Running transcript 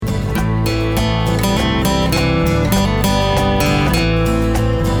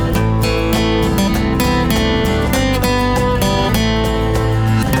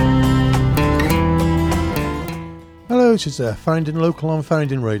this is Faringdon Local on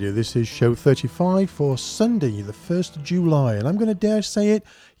Faringdon Radio. This is show 35 for Sunday, the 1st of July. And I'm going to dare say it,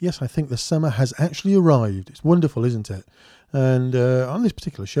 yes, I think the summer has actually arrived. It's wonderful, isn't it? And on this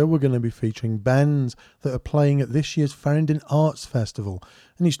particular show, we're going to be featuring bands that are playing at this year's Faringdon Arts Festival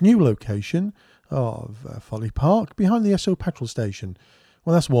in its new location of Folly Park, behind the Esso petrol station.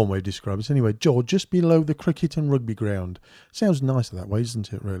 Well, that's one way to describe it. Anyway, George, just below the cricket and rugby ground. Sounds nicer that way,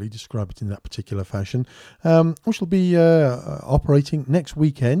 isn't it, really? Describe it in that particular fashion. Which will be operating next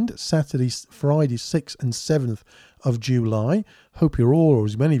weekend, Saturday, Friday, 6th and 7th of July. Hope you're all, or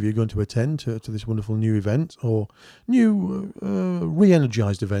as many of you, are going to attend to this wonderful new event, or new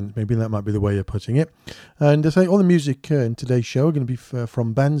re-energised event. Maybe that might be the way of putting it. And I say all the music in today's show are going to be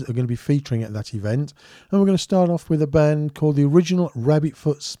from bands that are going to be featuring at that event. And we're going to start off with a band called the Original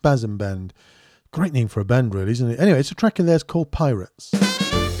Rabbitfoot Spasm Band. Great name for a band, really, isn't it? Anyway, it's a track of theirs called Pirates.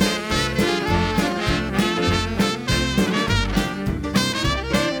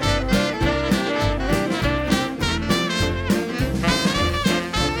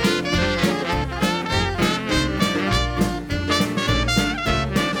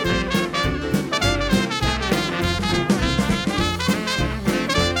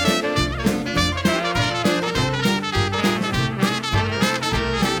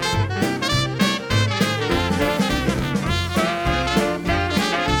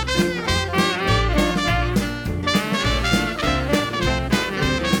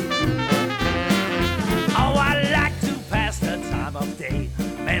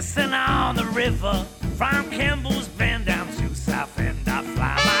 River from Campbell's Bend down to South End. I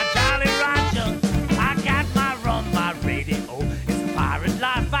fly my Jolly Roger. I got my rum, my radio. It's a pirate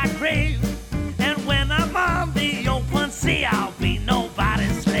life I crave. And when I'm on the open sea, I'll be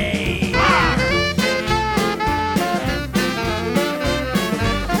nobody's slave.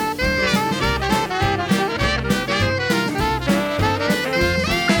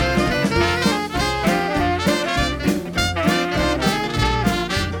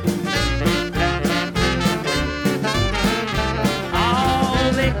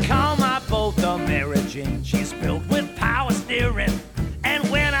 She's built with power steering, and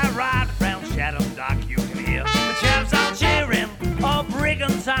when I ride round Chatham Dock, you can hear the chaps all cheering. A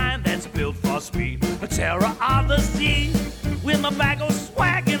brigantine that's built for speed, a terror of the sea, with my bag of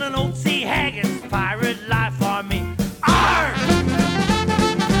swag and an old sea haggis, pirate life for me. Arr!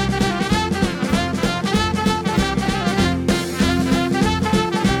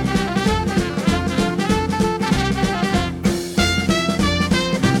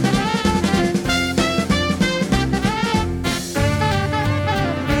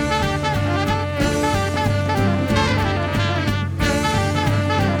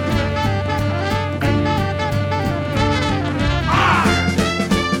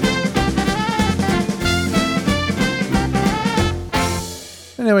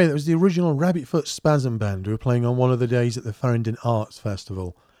 Anyway, that was the Original Rabbitfoot Spasm Band who were playing on one of the days at the Faringdon Arts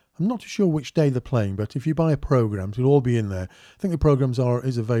Festival. I'm not too sure which day they're playing, but if you buy a programme, it'll all be in there. I think the programmes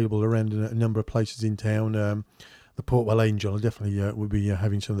is available around a number of places in town. The Portwell Angel definitely will be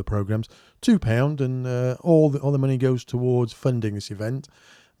having some of the programmes. £2, and all the money goes towards funding this event,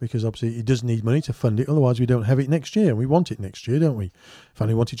 because obviously it does need money to fund it, otherwise we don't have it next year, and we want it next year, don't we? If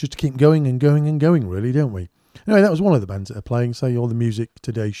only want it just to keep going and going and going, really, don't we? Anyway, that was one of the bands that are playing. So all the music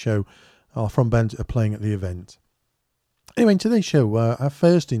today's show are from bands that are playing at the event. Anyway, in today's show, our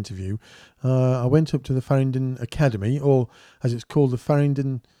first interview, I went up to the Faringdon Academy, or as it's called, the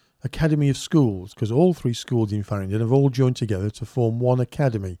Faringdon Academy of Schools, because all three schools in Faringdon have all joined together to form one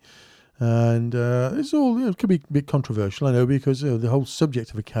academy. And it's all, it could be a bit controversial, I know, because the whole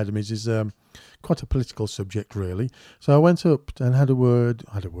subject of academies is quite a political subject, really. So I went up and had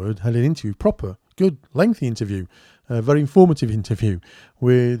an interview, proper, good, lengthy interview, a very informative interview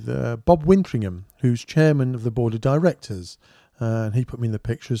with Bob Wintringham, who's chairman of the board of directors. And he put me in the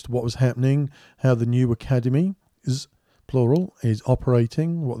picture as to what was happening, how the new academy plural, is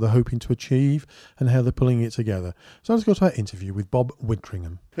operating, what they're hoping to achieve, and how they're pulling it together. So let's go to our interview with Bob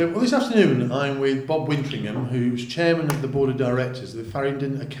Wintringham. Well, this afternoon I'm with Bob Wintringham, who's chairman of the board of directors of the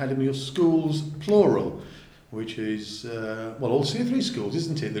Faringdon Academy of Schools, plural, which is, all three schools,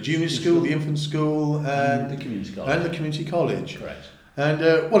 isn't it? The junior school, the infant school, and the community college. And the community college. Correct. And,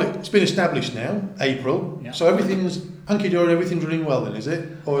 it's been established now, April, yeah. So everything's hunky-dory, everything's running well then, is it?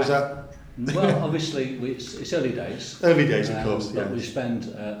 Or is that... Well, obviously, it's early days. Early days, of course, but we spend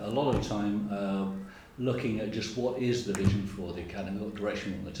a lot of time looking at just what is the vision for the academy, what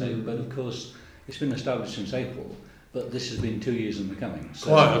direction we want to take. But of course, it's been established since April, but this has been 2 years in the coming. So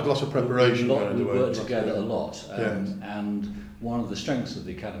quite a lot of preparation. We've worked together a lot, and one of the strengths of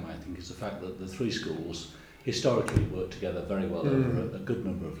the academy, I think, is the fact that the three schools historically worked together very well over a good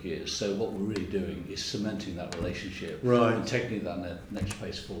number of years. So what we're really doing is cementing that relationship and taking it that next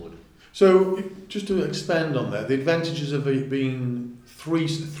pace forward. So just to expand on that, the advantages of it being three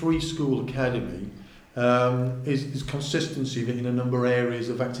school academy is consistency in a number of areas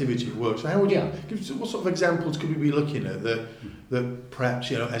of activity at work. So how would you what sort of examples could we be looking at that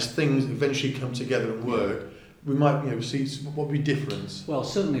perhaps, as things eventually come together and work, we might see what would be different? Well,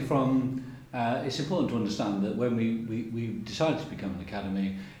 certainly from it's important to understand that when we decided to become an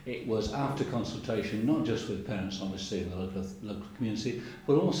academy, it was after consultation, not just with parents obviously in the local community,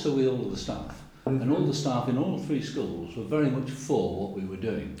 but also with all of the staff. And all the staff in all 3 schools were very much for what we were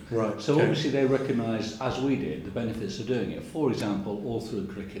doing. Right. So obviously they recognised, as we did, the benefits of doing it. For example, all through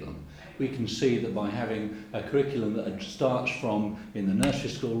the curriculum. We can see that by having a curriculum that starts from in the nursery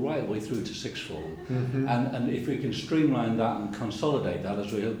school right the way through to 6th form, and if we can streamline that and consolidate that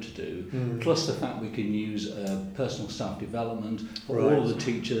as we hope to do, plus the fact we can use personal staff development for all of the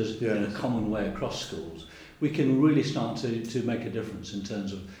teachers in a common way across schools, we can really start to make a difference in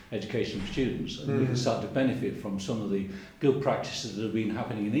terms of education of students, and we can start to benefit from some of the good practices that have been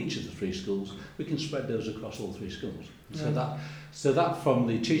happening in each of the 3 schools. We can spread those across all 3 schools. So that from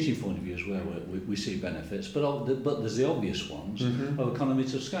the teaching point of view is where we see benefits, but there's the obvious ones of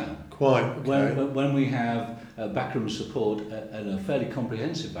economies of scale. Quite. Okay. When we have backroom support and a fairly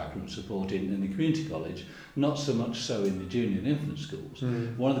comprehensive backroom support in the community college, not so much so in the junior and infant schools.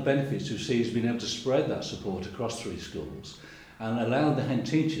 One of the benefits we see is being able to spread that support across 3 schools and allow the head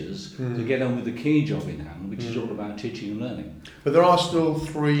teachers to get on with the key job in hand, which is all about teaching and learning. But there are still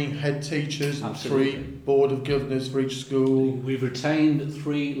 3 head teachers and 3 board of governors for each school. We've retained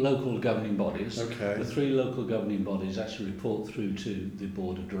 3 local governing bodies. Okay. The 3 local governing bodies actually report through to the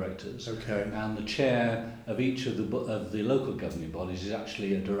board of directors. Okay. And the chair of each of the local governing bodies is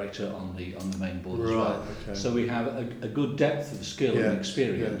actually a director on the main board as well. Okay. So we have a good depth of skill and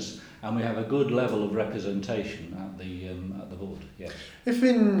experience, and we have a good level of representation at the board. Yes. If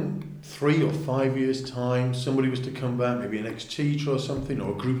in 3 or 5 years' time somebody was to come back, maybe an ex-teacher or something,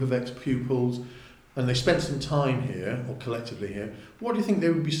 or a group of ex-pupils, and they spent some time here, or collectively here, what do you think they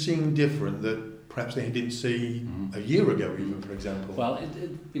would be seeing different that perhaps they didn't see a year ago even, for example? Well,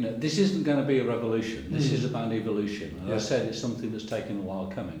 this isn't going to be a revolution. This is about evolution. And I said it's something that's taken a while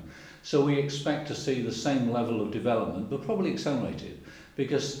coming. So we expect to see the same level of development, but probably accelerated.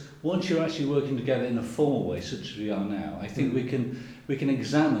 Because once you're actually working together in a formal way, such as we are now, I think we can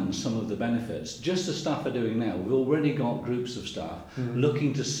examine some of the benefits, just as staff are doing now. We've already got groups of staff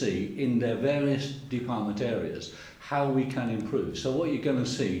looking to see in their various department areas how we can improve. So what you're going to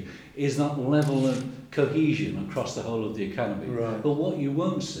see is that level of cohesion across the whole of the academy. Right. But what you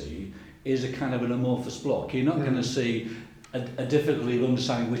won't see is a kind of an amorphous block. You're not going to see a difficulty of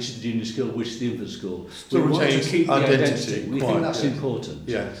understanding which is the junior school, which is the infant school. So we want to keep the identity. We think that's yes. important.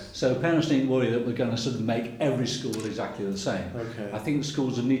 Yes. So parents needn't worry that we're going to sort of make every school exactly the same. Okay. I think the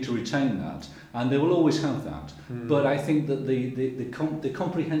schools will need to retain that, and they will always have that. But I think that the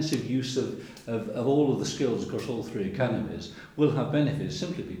comprehensive use of all of the skills across all 3 academies will have benefits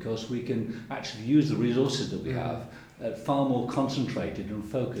simply because we can actually use the resources that we have far more concentrated and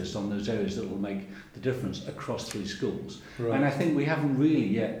focused on those areas that will make the difference across 3 schools. Right. And I think we haven't really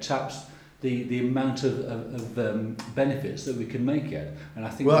yet tapped the amount of benefits that we can make yet. And I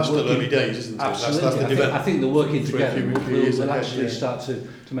think that's still early days, isn't it? Absolutely. I think the working together will actually yeah. start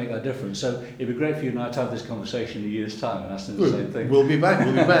to make that difference. So it'd be great for you and I to have this conversation in a year's time and ask them the same thing. We'll be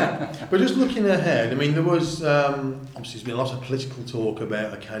back. But just looking ahead, I mean, there was obviously there's been a lot of political talk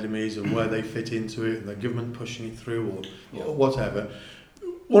about academies and where they fit into it, and the government pushing it through or whatever.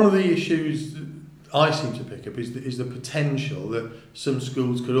 One of the issues I seem to pick up is the potential that some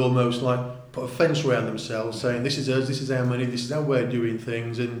schools could almost like put a fence around themselves, saying this is us, this is our money, this is how we're doing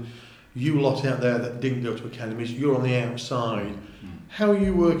things, and you lot out there that didn't go to academies, you're on the outside. How are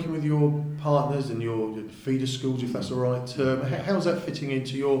you working with your partners and your feeder schools, if that's the right term? How's that fitting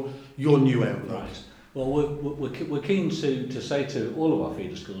into your new outlook? Right. Well, we're keen to say to all of our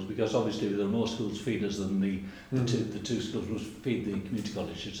feeder schools, because obviously there are more schools feeders than the two schools which feed the community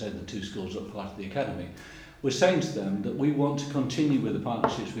college, should say the 2 schools that are part of the academy. We're saying to them that we want to continue with the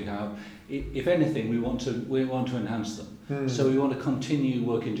partnerships we have. If anything, we want to enhance them. So we want to continue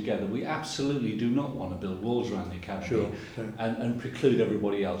working together. We absolutely do not want to build walls around the academy and preclude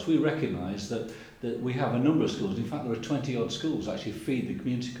everybody else. We recognise that that we have a number of schools. In fact, there are 20-odd schools that actually feed the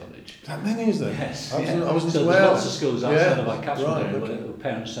community college. That many, is there? Yes. I wasn't so aware. There's lots of schools outside of our catchment right, area okay. where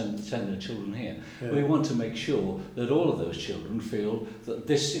parents send their children here. Yeah. We want to make sure that all of those children feel that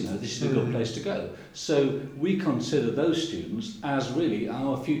this is a good place to go. So we consider those students as really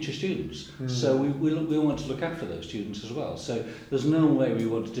our future students. So we want to look after those students as well. So there's no way we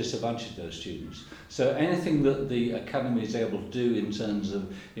want to disadvantage those students. So anything that the academy is able to do in terms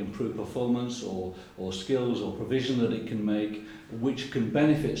of improved performance or skills or provision that it can make, which can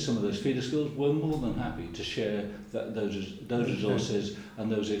benefit some of those feeder schools, we're more than happy to share those resources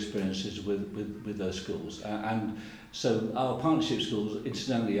and those experiences with those schools. And so our partnership schools,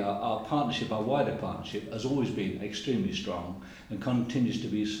 incidentally, our wider partnership has always been extremely strong and continues to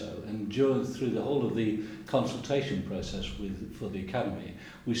be so. And through the whole of the consultation process for the academy,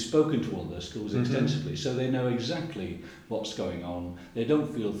 we've spoken to all those schools extensively, so they know exactly what's going on. They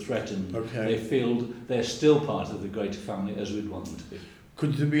don't feel threatened. Okay. They feel they're still part of the greater family as we'd want them to be.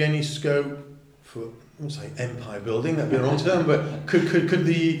 Could there be any scope for, I won't say empire building, that'd be the wrong term, but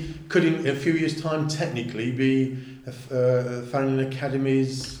could in a few years' time technically be Faringdon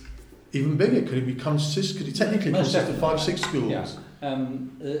Academies even bigger? Could it technically consist of 5-6 schools? Yeah.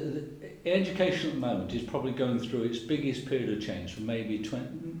 Education at the moment is probably going through its biggest period of change for maybe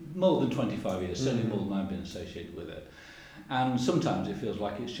more than 25 years, certainly more than I've been associated with it. And sometimes it feels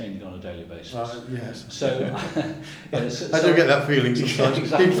like it's changing on a daily basis. Yes. So, I do get that feeling sometimes.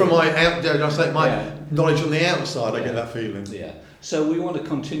 Exactly. Even from my knowledge on the outside, I get that feeling. Yeah. So we want to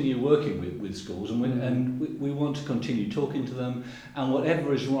continue working with schools, and we want to continue talking to them, and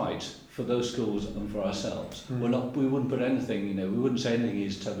whatever is right for those schools and for ourselves. We wouldn't put anything, we wouldn't say anything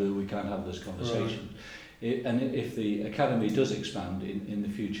is taboo. We can't have those conversations. Right. And if the academy does expand in the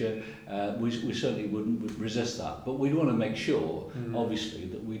future, we certainly wouldn't resist that. But we want to make sure, obviously,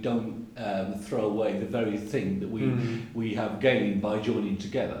 that we don't throw away the very thing that we have gained by joining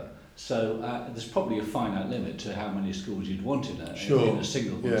together. So there's probably a finite limit to how many schools you'd want in a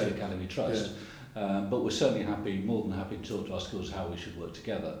single multi-academy trust. Yeah. But we're certainly more than happy to talk to our schools how we should work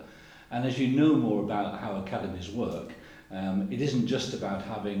together. And as you know more about how academies work, it isn't just about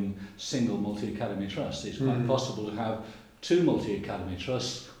having single multi-academy trusts. It's quite possible to have 2 multi-academy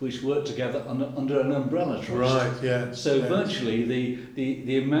trusts which work together under an umbrella trust. Right, yeah. So virtually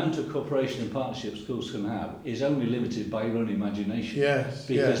the amount of cooperation and partnership schools can have is only limited by your own imagination. Yes,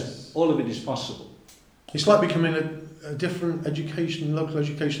 because all of it is possible. It's like becoming a different local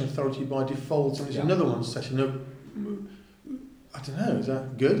education authority by default, and there's another one setting up. I don't know, is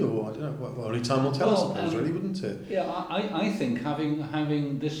that good, or I don't know, well, only time will tell, I suppose, really, wouldn't it? Yeah, I think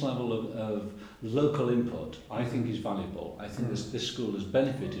having this level of local input, I think is valuable. I think this school has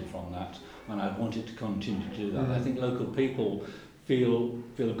benefited from that, and I'd want it to continue to do that. I think local people feel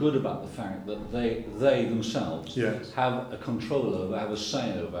good about the fact that they themselves have a control over, have a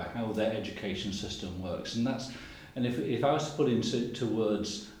say over how their education system works, and if I was to put into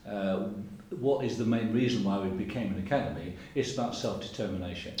words what is the main reason why we became an academy, it's about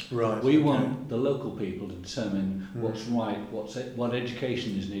self-determination. Right. We want the local people to determine what's right, what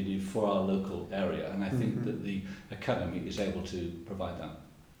education is needed for our local area, and I think that the academy is able to provide that.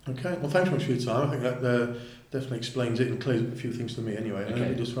 Okay, well thanks very much for your time. I think that definitely explains it and clears up a few things for me anyway, and I hope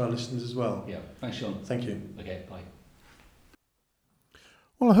it does for our listeners as well. Yeah, thanks Sean. Thank you. Okay, bye.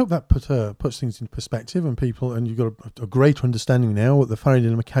 Well, I hope that puts things into perspective, and you've got a greater understanding now what the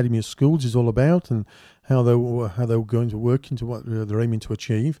Faringdon Academy of Schools is all about, and how they're going to work into what they're aiming to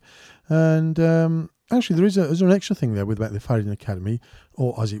achieve. And actually, there's an extra thing there about the Faringdon Academy,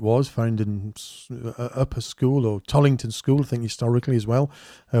 or as it was, Faringdon Upper School or Tollington School, I think historically as well,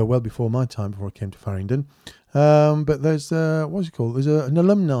 well before my time, before I came to Faringdon. But there's There's an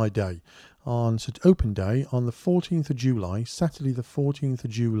alumni day. It's an open day on the 14th of July, Saturday the 14th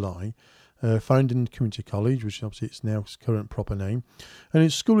of July, Faringdon Community College, which obviously its now current proper name. And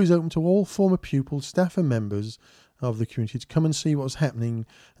its school is open to all former pupils, staff and members of the community to come and see what's happening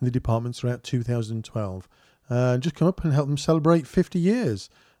in the department throughout 2012. Just come up and help them celebrate 50 years.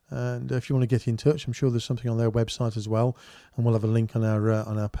 And if you want to get in touch, I'm sure there's something on their website as well, and we'll have a link on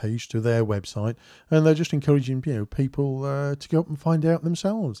our page to their website. And they're just encouraging people to go up and find out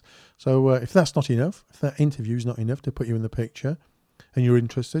themselves. So if that's not enough, if that interview's not enough to put you in the picture, and you're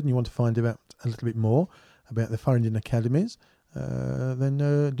interested and you want to find out a little bit more about the Faringdon Academies,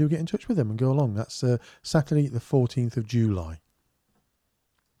 then do get in touch with them and go along. That's Saturday the 14th of July.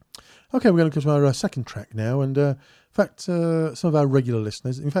 Okay, we're going to go to our second track now, and in fact, some of our regular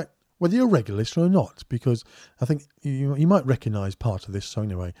listeners, in fact, whether you're a regular listener or not, because I think you might recognise part of this song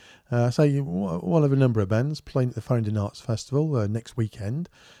anyway. We'll have a number of bands playing at the Faringdon Arts Festival next weekend,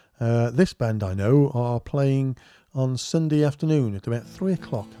 This band I know are playing on Sunday afternoon at about 3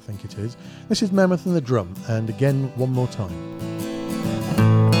 o'clock, I think it is. This is Mammoth and the Drum, and again, one more time.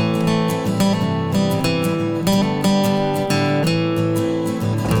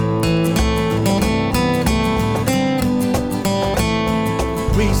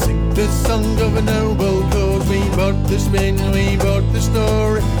 We sing the song of a noble cause. We bought the spin, we bought the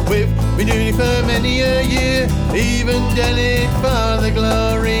story. We've been doing it for many a year, even done it for the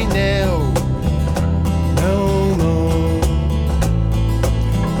glory. Now, no more.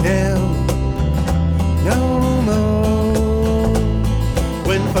 Now, no more.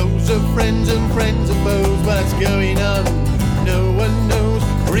 When foes are friends and friends are foes, what's going on? No one knows.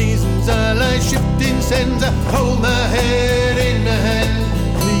 Reasons are like shifting sands. I hold my head in my hand.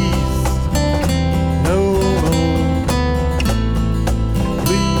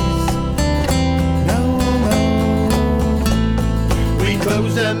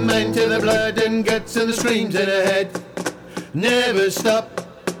 Close our mind to the blood and guts and the screams in her head. Never stop.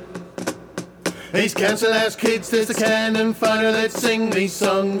 These council house kids, there's the cannon fodder that sing these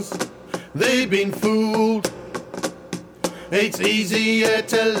songs. They've been fooled. It's easier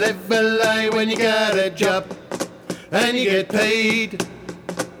to live a lie when you got a job and you get paid.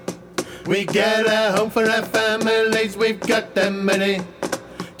 We get a home for our families, we've got the money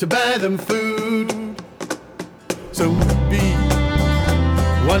to buy them food. So be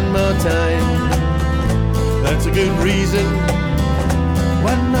one more time, that's a good reason.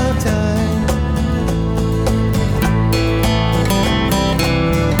 One more time.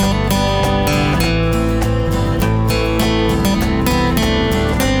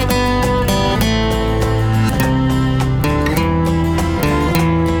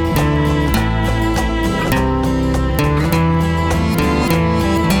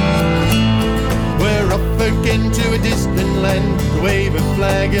 We're off again to a distant land, to wave a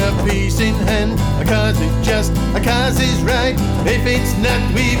flag of peace in hand. A cause is just, a cause is right. If it's not,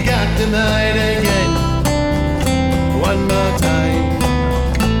 we've got to night again. One more time.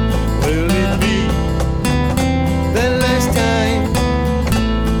 Will it be the last time?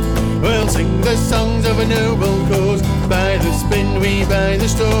 We'll sing the songs of a noble cause. By the spin, we buy the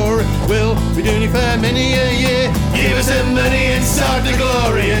store. We'll be doing it for many a year. Give us some money and start the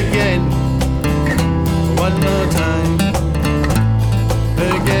glory again. One more time.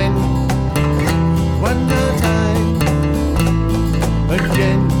 Again, one more time.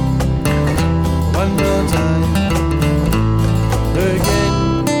 Again, one more time.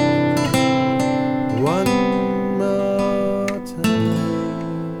 Again, one more time.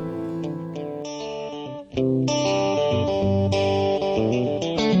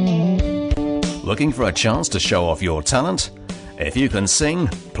 Looking for a chance to show off your talent? If you can sing,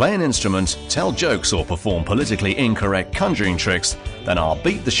 play an instrument, tell jokes or perform politically incorrect conjuring tricks, then our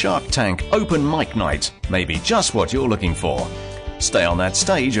Beat the Shark Tank open mic night may be just what you're looking for. Stay on that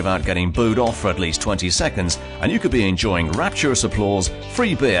stage without getting booed off for at least 20 seconds and you could be enjoying rapturous applause,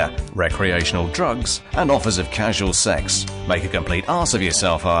 free beer, recreational drugs and offers of casual sex. Make a complete arse of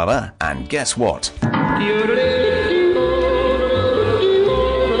yourself, however, and guess what?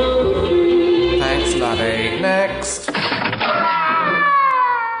 Thanks, lovey. Next.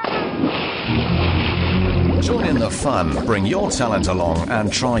 Join in the fun, bring your talent along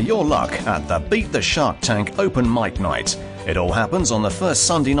and try your luck at the Beat the Shark Tank Open Mic Night. It all happens on the first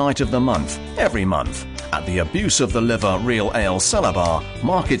Sunday night of the month, every month, at the Abuse of the Liver Real Ale Cellar Bar,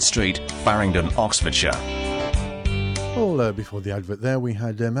 Market Street, Faringdon, Oxfordshire. Well, before the advert there, we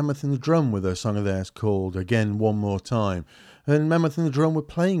had Mammoth and the Drum with a song of theirs called Again One More Time. And Mammoth and the Drum were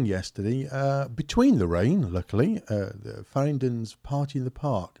playing yesterday, between the rain, luckily, Faringdon's Party in the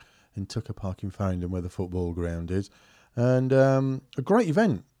Park in Tucker Park in Faringdon, where the football ground is. And a great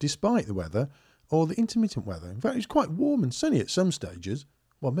event, despite the weather, or the intermittent weather. In fact, it was quite warm and sunny at some stages.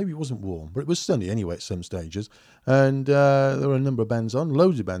 Well, maybe it wasn't warm, but it was sunny anyway at some stages. And there were a number of bands on,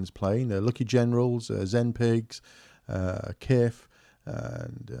 loads of bands playing. Lucky Generals, Zen Pigs, Kiff,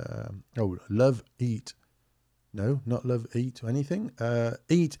 and Love, Eat. No, not Love, Eat or anything.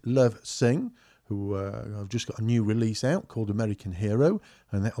 Eat, Love, Sing, who have just got a new release out called American Hero,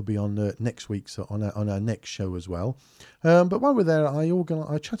 and that'll be on next week, so on our next show as well. But while we're there,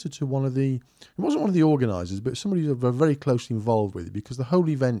 I chatted to one of the, it wasn't one of the organisers, but somebody who's very closely involved with it, because the whole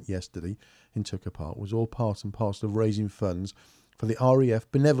event yesterday in Tucker Park was all part and parcel of raising funds for the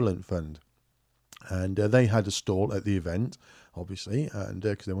RAF Benevolent Fund. And they had a stall at the event, obviously, and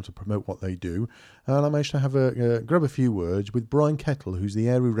because they want to promote what they do. And I managed to have grab a few words with Brian Kettle, who's the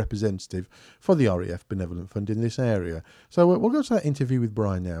area representative for the RAF Benevolent Fund in this area. So we'll go to that interview with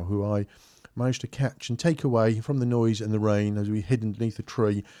Brian now, who I managed to catch and take away from the noise and the rain as we hid underneath a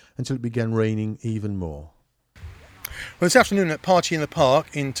tree until it began raining even more. Well, this afternoon at Party in the Park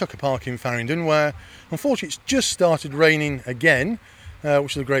in Tucker Park in Faringdon, where unfortunately it's just started raining again,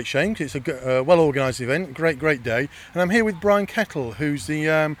 which is a great shame because it's a well-organised event, great day. And I'm here with Brian Kettle, who's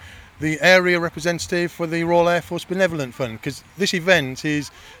the area representative for the Royal Air Force Benevolent Fund, because this event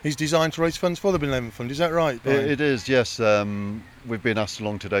is designed to raise funds for the Benevolent Fund. Is that right, Brian? It is, yes. We've been asked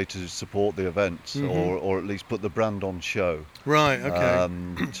along today to support the event, or at least put the brand on show. Right,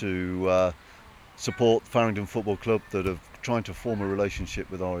 okay. To support Faringdon Football Club that are trying to form a relationship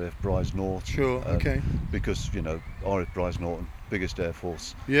with RAF Bryce North. Sure, okay. Because, RAF Bryce North, biggest Air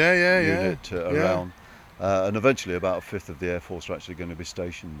Force unit around. And eventually about a fifth of the Air Force are actually going to be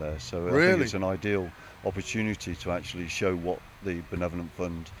stationed there. So I think it's an ideal opportunity to actually show what the Benevolent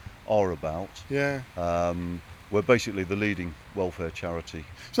Fund are about. Yeah. We're basically the leading welfare charity.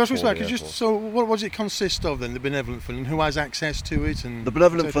 So that's what does it consist of then, the Benevolent Fund, and who has access to it? And the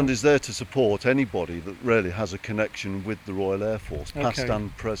Benevolent Fund is there to support anybody that really has a connection with the Royal Air Force, past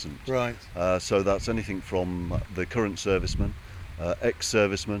and present. Right. So that's anything from the current servicemen,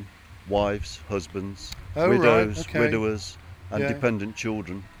 ex-servicemen, wives, husbands, widows, widowers, and dependent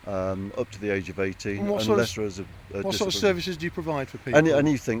children up to the age of 18, what sort of services do you provide for people?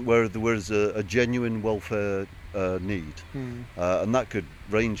 Anything where there is a genuine welfare need, and that could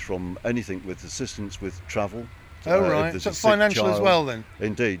range from anything with assistance with travel. So financial as well then?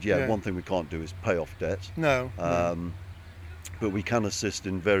 Indeed, yeah. One thing we can't do is pay off debt. No. But we can assist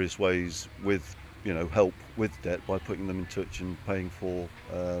in various ways with help with debt by putting them in touch and paying for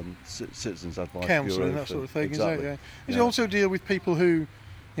citizens advice, counselling and that sort of thing. Exactly. Does it also deal with people who,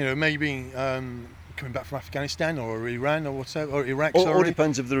 maybe coming back from Afghanistan or Iran or whatever, or Iraq? All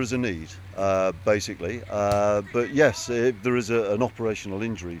depends if there is a need, basically. But yes, if there is an operational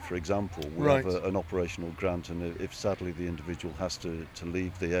injury, for example, we have an operational grant, and if sadly the individual has to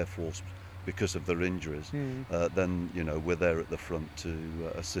leave the Air Force because of their injuries, then we're there at the front to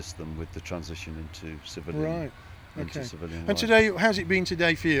assist them with the transition into civilian. Right. Okay. Civilian and life. Today, how's it been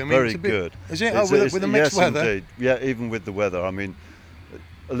today for you? I mean, very good. Is it? With the mixed weather? Indeed. Yeah, even with the weather. I mean,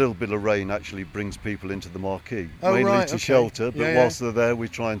 a little bit of rain actually brings people into the marquee, mainly to shelter, but whilst they're there we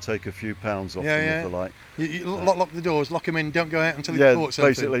try and take a few pounds off them if they like. You lock the doors, lock them in, don't go out until the court's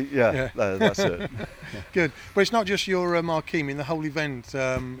basically, open. That's it. Good. But it's not just your marquee, I mean the whole event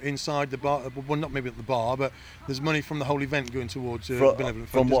inside the bar, well not maybe at the bar, but there's money from the whole event going towards Benevolent Fund.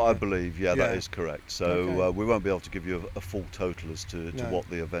 From what I believe, that is correct. So we won't be able to give you a full total as to what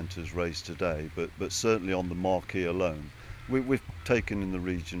the event has raised today, but certainly on the marquee alone, we've taken in the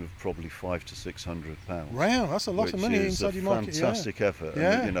region of probably £500 to £600. Wow, that's a lot of money inside your market. Fantastic effort.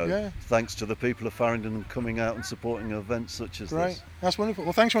 And, thanks to the people of Faringdon and coming out and supporting events such as this. That's wonderful.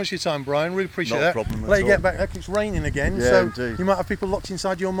 Well, thanks so much for your time, Brian. Really appreciate that. Not a problem. Let you get back. It's raining again, so indeed. You might have people locked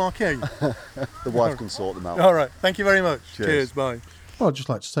inside your marquee. The wife can sort them out. All right. Thank you very much. Cheers. Bye. Well, I'd just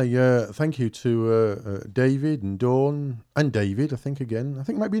like to say thank you to David and Dawn and David, I think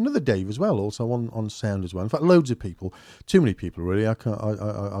maybe another Dave as well, also on sound as well. In fact, loads of people, too many people really. I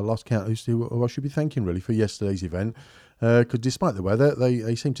lost count who I should be thanking really for yesterday's event, because despite the weather,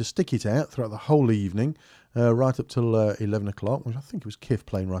 they seemed to stick it out throughout the whole evening, right up till 11 o'clock, which I think it was Kiff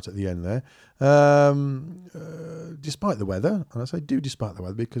playing right at the end there. Despite the weather, and I say despite the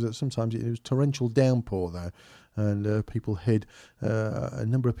weather because sometimes it was torrential downpour there. And people hid. A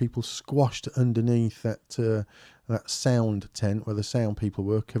number of people squashed underneath that sound tent where the sound people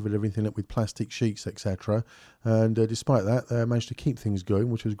were, covered everything up with plastic sheets, etc. And despite that, they managed to keep things going,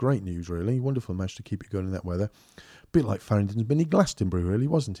 which was great news, really. Wonderful, managed to keep it going in that weather. A bit like Faringdon's mini Glastonbury, really,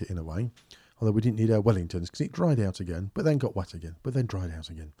 wasn't it, in a way? Although we didn't need our Wellingtons because it dried out again, but then got wet again, but then dried out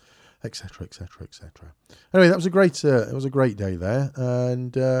again, etc., etc., etc. Anyway, that was it was a great day there,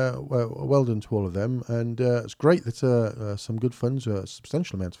 and well done to all of them. And it's great that some good funds, a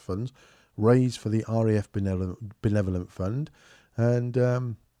substantial amount of funds, raised for the RAF Benevolent Fund. And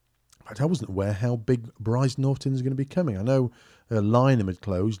in fact, I wasn't aware how big Bryce Norton is going to be coming. I know Lynham had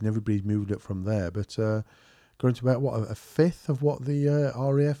closed and everybody's moved up from there, but going to about a fifth of what the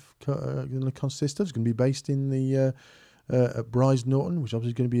RAF going to consist of is going to be based in the at Bryce Norton, which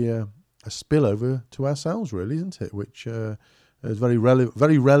obviously is going to be a spillover to ourselves, really, isn't it? Which is very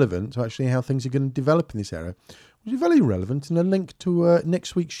relevant to actually how things are going to develop in this area. Which is very relevant and a link to our next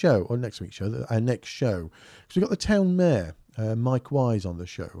show. Because we've got the town mayor, Mike Wise, on the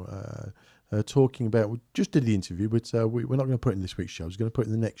show, talking about. We just did the interview, but we're not going to put it in this week's show. We're going to put it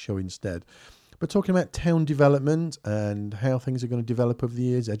in the next show instead. but talking about town development and how things are going to develop over the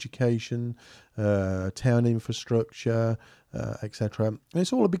years, education, town infrastructure, etc. And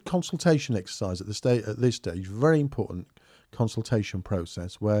it's all a big consultation exercise at this stage, very important consultation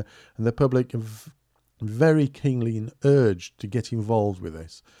process where the public have very keenly urged to get involved with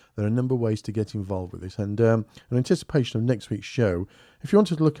this. There are a number of ways to get involved with this, and in anticipation of next week's show, if you want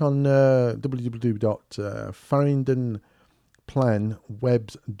to look on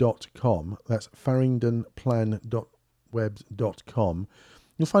www.faringdonplanwebs.com, that's faringdonplan.webs.com,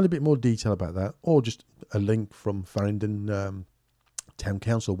 you'll find a bit more detail about that, or just a link from Faringdon Town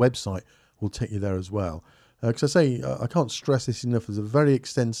Council website will take you there as well. Because I can't stress this enough, there's a very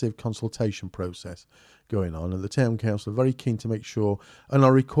extensive consultation process going on, and the Town Council are very keen to make sure, and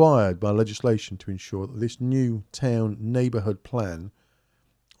are required by legislation to ensure, that this new town neighbourhood plan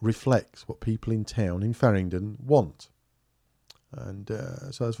reflects what people in town, in Faringdon, want. And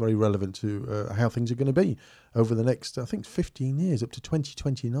so that's very relevant to how things are going to be over the next, I think, 15 years, up to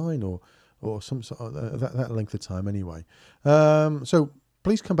 2029 or some sort of that length of time anyway. So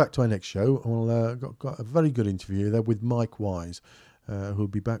please come back to our next show. We'll got a very good interview there with Mike Wise, who'll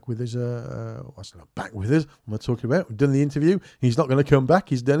be back with us. Not back with us. What am I talking about? We've done the interview. He's not going to come back.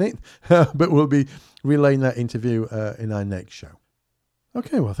 He's done it. But we'll be relaying that interview in our next show.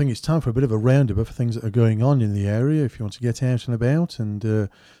 Okay, well, I think it's time for a bit of a roundup of things that are going on in the area. If you want to get out and about and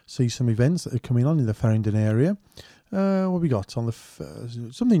see some events that are coming on in the Faringdon area. What we got on the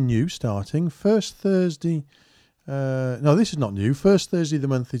something new starting first Thursday. No, this is not new. First Thursday of the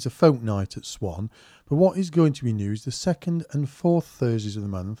month is a folk night at Swan. But what is going to be new is the second and fourth Thursdays of the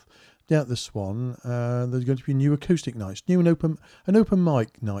month down at the Swan. There's going to be new acoustic nights, new and open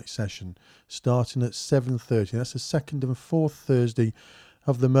mic night session starting at 7:30. That's the second and fourth Thursday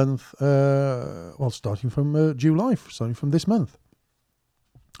of the month. Starting from July, starting from this month.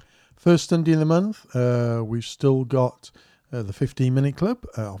 First Sunday in the month, we've still got the 15-minute club.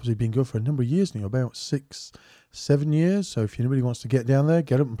 Obviously been good for a number of years now, about 6-7 years. So if anybody wants to get down there,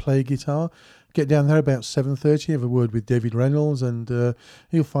 get up and play guitar, get down there about 7:30, have a word with David Reynolds, and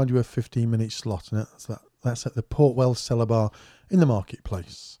he'll find you a 15-minute slot. And that's at the Portwell Cellar Bar in the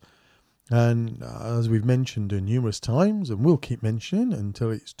marketplace. And as we've mentioned numerous times, and we'll keep mentioning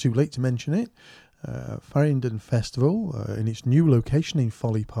until it's too late to mention it, Faringdon Festival in its new location in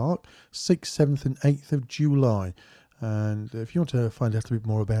Folly Park, 6th, 7th and 8th of July. And if you want to find out a bit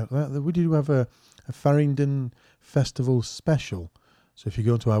more about that, we do have a Faringdon Festival special. So if you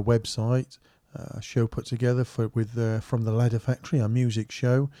go onto our website, a show put together from the Ladder Factory, our music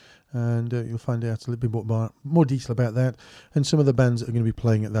show, and you'll find out a little bit more detail about that and some of the bands that are going to be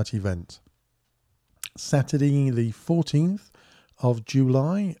playing at that event. Saturday the 14th of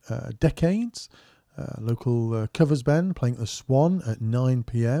July, Decades, local covers band playing at the Swan at 9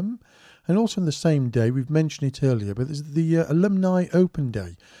 p.m. And also on the same day, we've mentioned it earlier, but there's the Alumni Open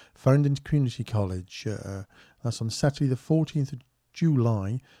Day, Faringdon Community College. That's on Saturday the 14th of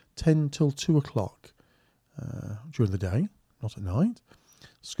July, 10 till 2 o'clock during the day, not at night.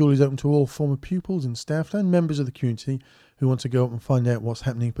 School is open to all former pupils and staff and members of the community who want to go up and find out what's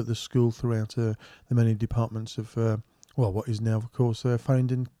happening at the school throughout the many departments of, what is now, of course,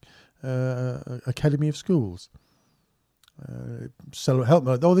 Faringdon Academy of Schools. This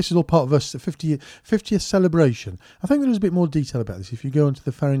is all part of a 50th celebration. I think there is a bit more detail about this if you go into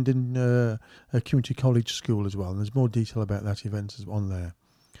the Faringdon Community College School as well, and there's more detail about that event on there.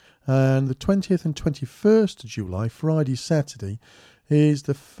 And the 20th and 21st of July, Friday, Saturday, is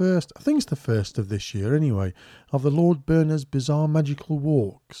the first, I think it's the first of this year anyway, of the Lord Berners Bizarre Magical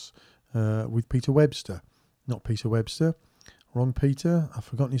Walks with Peter Webster. Not Peter Webster. Wrong Peter. I've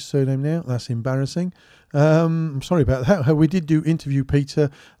forgotten his surname now. That's embarrassing. I'm sorry about that. We did interview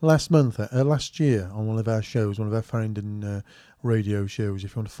Peter last year on one of our shows, one of our Faringdon radio shows,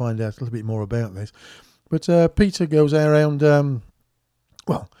 if you want to find out a little bit more about this. But Peter goes around, doing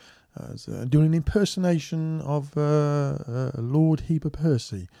an impersonation of Lord Heber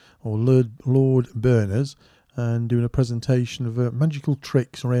Percy, or Lord Berners, and doing a presentation of magical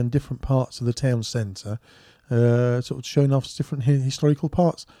tricks around different parts of the town centre, sort of showing off different historical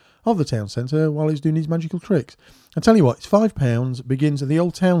parts of the town centre while he's doing his magical tricks. I tell you what, it's £5, begins at the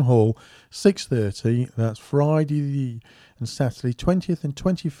Old Town Hall, 6:30, that's Friday and Saturday, 20th and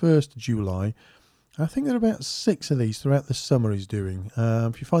 21st July. I think there are about 6 of these throughout the summer he's doing.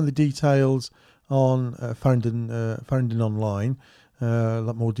 If you find the details on Faringdon Online, a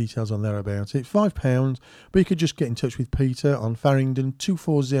lot more details on there about it. £5, but you could just get in touch with Peter on Faringdon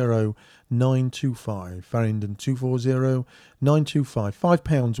 240-925. Faringdon 240-925.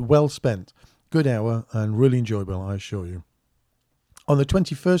 £5 well spent. Good hour and really enjoyable, I assure you. On the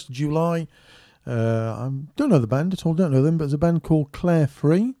 21st of July, I don't know the band at all, don't know them, but there's a band called Claire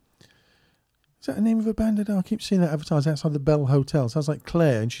Free. Is that the name of a band? I keep seeing that advertised outside the Bell Hotel. Sounds like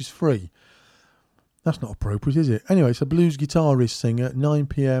Claire and she's free. That's not appropriate, is it? Anyway, it's a blues guitarist singer, 9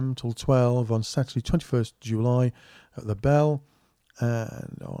 p.m. till 12 on Saturday, 21st July at the Bell.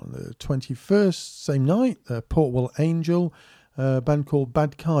 And on the 21st, same night, Portwell Angel, a band called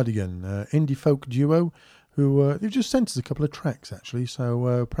Bad Cardigan, indie folk duo, who they've just sent us a couple of tracks, actually.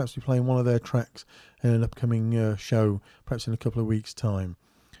 So perhaps we're playing one of their tracks in an upcoming show, perhaps in a couple of weeks' time.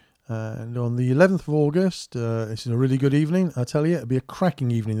 And on the 11th of August, this is a really good evening, I tell you. It'll be a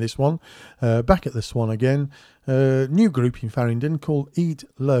cracking evening, this one. Back at the Swan again. New group in Faringdon called Eat,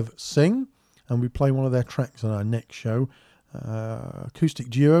 Love, Sing. And we play one of their tracks on our next show. Acoustic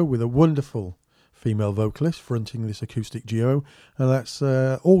duo with a wonderful female vocalist fronting this acoustic duo. And that's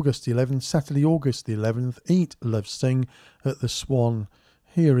August the 11th, Saturday, August the 11th. Eat, Love, Sing at the Swan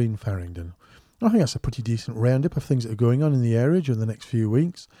here in Faringdon. I think that's a pretty decent roundup of things that are going on in the area during the next few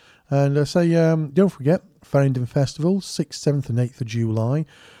weeks. And I say, don't forget, Faringdon Festival, 6th, 7th and 8th of July.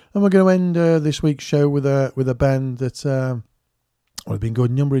 And we're going to end this week's show with a band that have been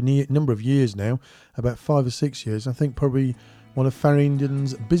going number of years now, about 5 or 6 years. I think probably one of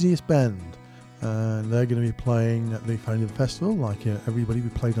Faringdon's busiest band. And they're going to be playing at the Faringdon Festival, like everybody we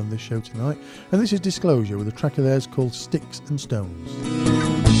played on this show tonight. And this is Disclosure with a track of theirs called Sticks and Stones.